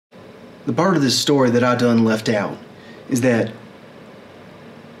the part of this story that I done left out is that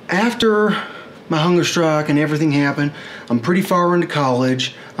after my hunger strike and everything happened, I'm pretty far into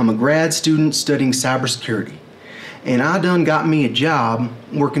college. I'm a grad student studying cybersecurity. And I done got me a job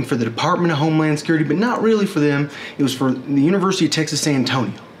working for the Department of Homeland Security, but not really for them. It was for the University of Texas San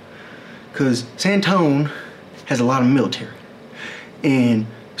Antonio. Because San Antonio has a lot of military. And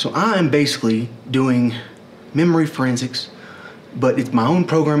so I am basically doing memory forensics, but it's my own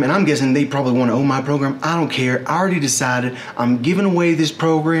program, and I'm guessing they probably want to own my program. I don't care. I already decided I'm giving away this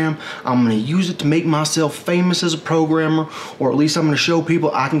program. I'm going to use it to make myself famous as a programmer, or at least I'm going to show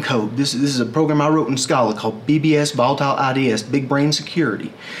people I can code. This is a program I wrote in Scala called BBS, Volatile IDS, Big Brain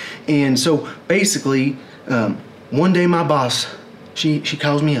Security. And so basically, one day my boss, she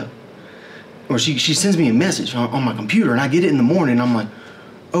calls me up, or she sends me a message on my computer, and I get it in the morning, and I'm like,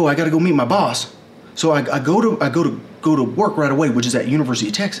 oh, I got to go meet my boss. So I go to work right away, which is at University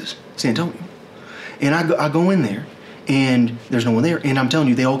of Texas, San Antonio. And I go in there, and there's no one there. And I'm telling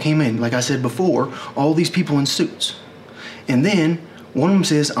you, they all came in, like I said before, all these people in suits. And then one of them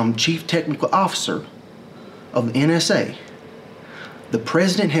says, I'm Chief Technical Officer of the NSA. The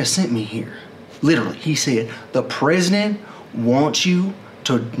president has sent me here. Literally, he said, the president wants you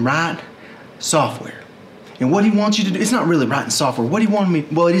to write software. And what he wants you to do, it's not really writing software. What he wanted me,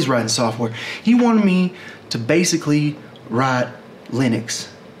 well, it is writing software. He wanted me to basically write Linux.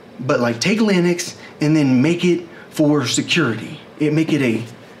 But like take Linux and then make it for security. Make it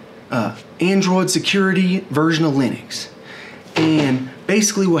a Android security version of Linux. And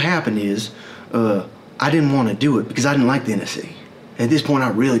basically what happened is, I didn't want to do it because I didn't like the NSA. At this point, I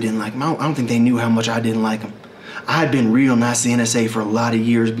really didn't like them. I don't think they knew how much I didn't like them. I had been real nice to the NSA for a lot of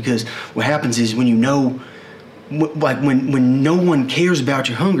years, because what happens is when you know, like when no one cares about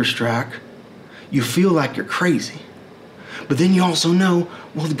your hunger strike, you feel like you're crazy. But then you also know,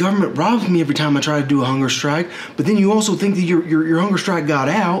 well, the government robs me every time I try to do a hunger strike. But then you also think that your hunger strike got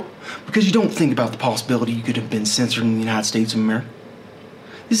out, because you don't think about the possibility you could have been censored in the United States of America.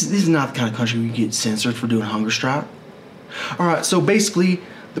 This is not the kind of country where you get censored for doing a hunger strike. All right, so basically,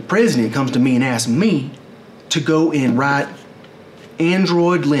 the president comes to me and asks me to go and write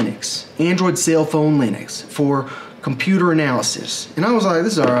Android Linux, Android cell phone Linux for computer analysis. And I was like,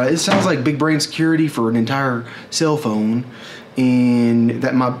 this is all right. It sounds like big brain security for an entire cell phone, and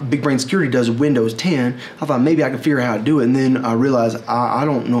that my big brain security does Windows 10. I thought maybe I could figure out how to do it, and then I realized I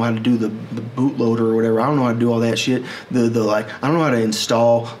don't know how to do the bootloader or whatever. I don't know how to do all that shit. Like, I don't know how to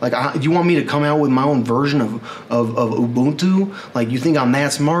install. Like, you want me to come out with my own version of Ubuntu? Like, you think I'm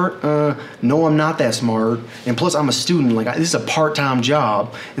that smart? No, I'm not that smart. And plus, I'm a student. Like, this is a part-time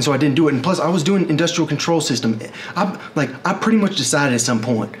job, and so I didn't do it. And plus, I was doing industrial control system. I pretty much decided at some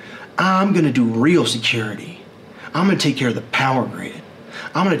point, I'm gonna do real security. I'm going to take care of the power grid.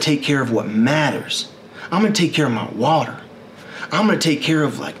 I'm going to take care of what matters. I'm going to take care of my water. I'm going to take care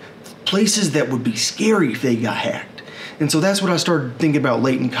of like places that would be scary if they got hacked. And so that's what I started thinking about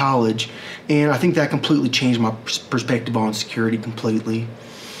late in college. And I think that completely changed my perspective on security completely.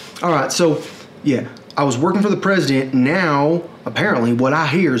 All right, so yeah, I was working for the president. Now, apparently, what I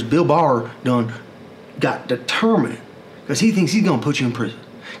hear is Bill Barr got determined, because he thinks he's going to put you in prison.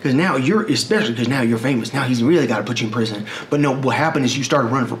 Because now especially because now you're famous. Now he's really got to put you in prison. But no, what happened is you started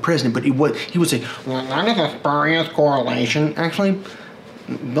running for president. But he would say, well, that is a spurious correlation. Actually,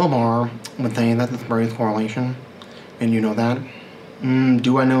 Bill Barr would say that's a spurious correlation. And you know that?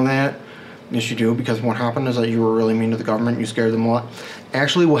 Do I know that? Yes, you do. Because what happened is that you were really mean to the government. You scared them a lot.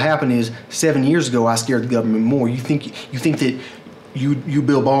 Actually, what happened is 7 years ago, I scared the government more. You think that you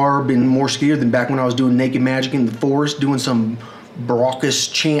Bill Barr, been more scared than back when I was doing naked magic in the forest, doing some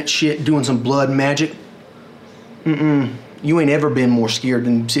Baracus chant shit, doing some blood magic? You ain't ever been more scared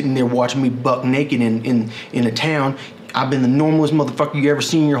than sitting there watching me buck naked in a town. I've been the normalest motherfucker you ever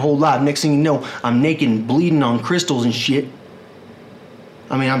seen in your whole life. Next thing you know, I'm naked and bleeding on crystals and shit.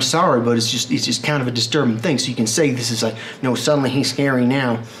 I mean, I'm sorry, but it's just kind of a disturbing thing. So you can say this is like, no, suddenly he's scary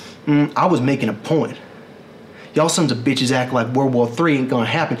now. I was making a point. Y'all sons of bitches act like World War III ain't gonna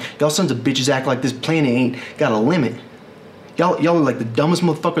happen. Y'all sons of bitches act like this planet ain't got a limit. Y'all are like the dumbest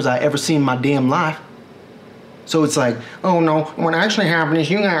motherfuckers I ever seen in my damn life. So it's like, oh no, what actually happened is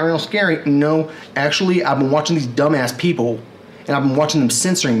you got real scary. No, actually, I've been watching these dumbass people, and I've been watching them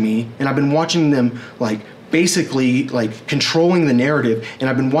censoring me, and I've been watching them like basically like controlling the narrative, and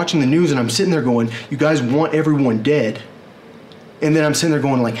I've been watching the news, and I'm sitting there going, you guys want everyone dead. And then I'm sitting there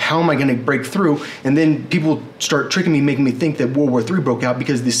going like, how am I gonna break through? And then people start tricking me, making me think that World War III broke out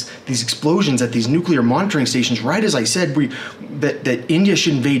because these explosions at these nuclear monitoring stations, right as I said that India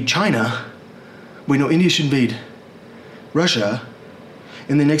should invade China. Wait, no, India should invade Russia.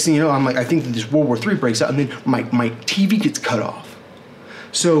 And the next thing you know, I'm like, I think that this World War III breaks out, and then my TV gets cut off.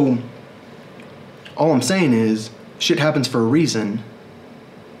 So all I'm saying is, shit happens for a reason.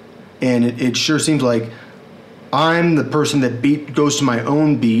 And it sure seems like I'm the person that goes to my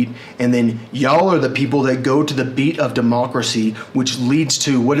own beat, and then y'all are the people that go to the beat of democracy, which leads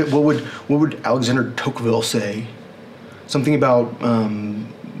to what would Alexander Tocqueville say? Something about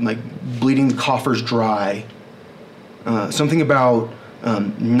like bleeding the coffers dry. Something about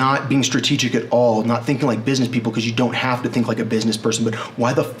not being strategic at all, not thinking like business people, because you don't have to think like a business person. But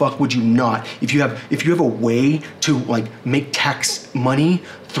why the fuck would you not? If you have a way to like make tax money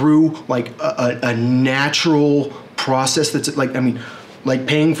through like a natural process that's like, I mean, like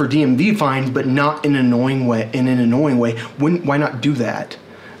paying for DMV fines, but not in an annoying way. Why not do that?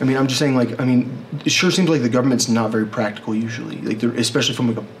 I mean, I'm just saying, like, I mean, it sure seems like the government's not very practical usually, like, especially from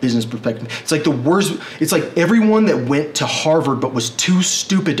like a business perspective. It's like the worst. It's like everyone that went to Harvard but was too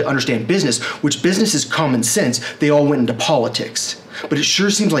stupid to understand business, which business is common sense. They all went into politics. But it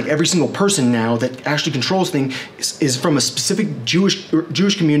sure seems like every single person now that actually controls things is from a specific Jewish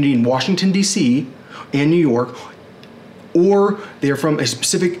community in Washington D.C. and New York, or they're from a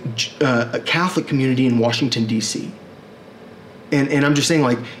specific Catholic community in Washington D.C. And I'm just saying,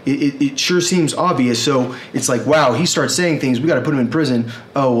 like, it sure seems obvious. So it's like, wow, he starts saying things, we got to put him in prison.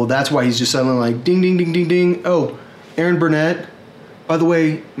 Oh, well, that's why he's just suddenly like, ding, ding, ding, ding, ding. Oh, Aaron Burnett. By the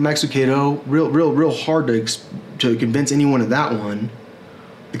way, Max Lucado, real hard to convince anyone of that one.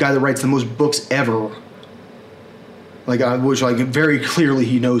 The guy that writes the most books ever. Like, which, like, very clearly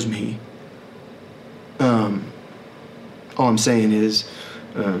he knows me. All I'm saying is,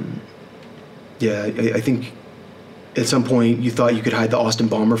 yeah, I think at some point you thought you could hide the Austin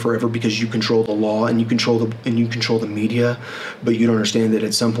bomber forever because you control the law and you control the media, but you don't understand that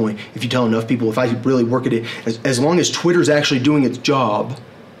at some point, if you tell enough people, if I really work at it, as long as Twitter's actually doing its job,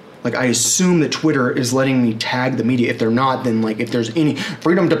 like, I assume that Twitter is letting me tag the media. If they're not, then, like, if there's any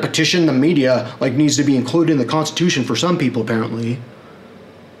freedom to petition the media, like, needs to be included in the Constitution for some people, apparently.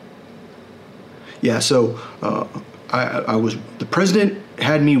 Yeah, so the president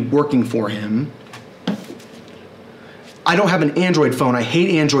had me working for him. I don't have an Android phone. I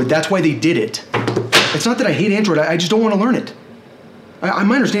hate Android. That's why they did it. It's not that I hate Android. I just don't want to learn it.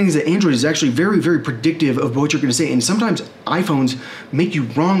 My understanding is that Android is actually very, very predictive of what you're going to say. And sometimes iPhones make you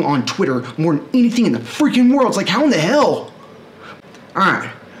wrong on Twitter more than anything in the freaking world. It's like, how in the hell? All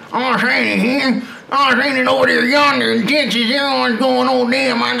right. All right, here. I was hanging over there yonder in Texas. Everyone's going, oh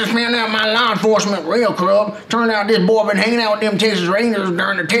damn, I just found out my law enforcement real corrupt. Turned out this boy been hanging out with them Texas Rangers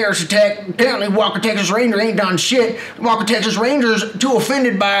during the terrorist attack. Apparently Walker Texas Ranger ain't done shit. Walker Texas Rangers too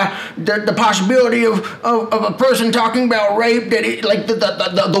offended by the possibility of a person talking about rape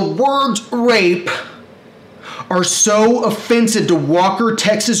that the words rape are so offensive to Walker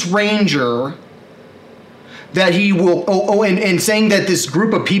Texas Ranger that he will, and saying that this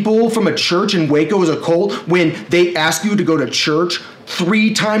group of people from a church in Waco is a cult when they ask you to go to church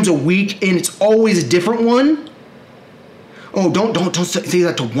 3 times a week and it's always a different one. Oh, don't say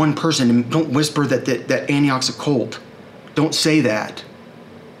that to one person, and don't whisper that Antioch's a cult. Don't say that.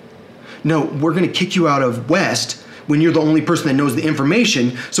 No, we're going to kick you out of West when you're the only person that knows the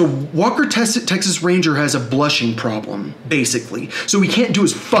information. So Walker Texas Ranger has a blushing problem, basically. So he can't do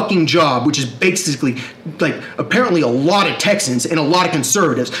his fucking job, which is basically, like, apparently a lot of Texans and a lot of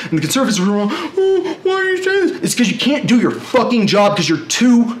conservatives. And the conservatives are wrong. Oh, why do you say this? It's because you can't do your fucking job because you're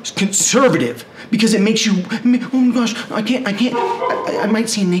too conservative. Because it makes you, oh my gosh, I might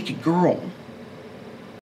see a naked girl.